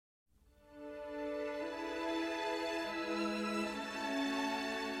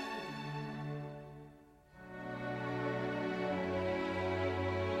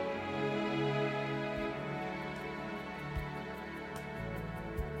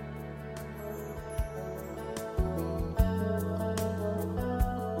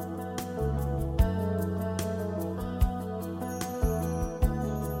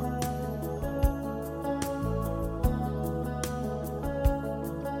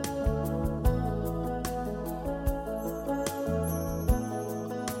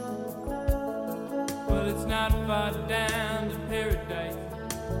not far down to paradise.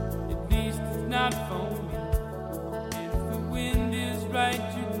 At least it's not for me. And if the wind is right,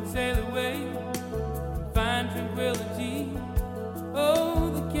 you can sail away and find tranquility.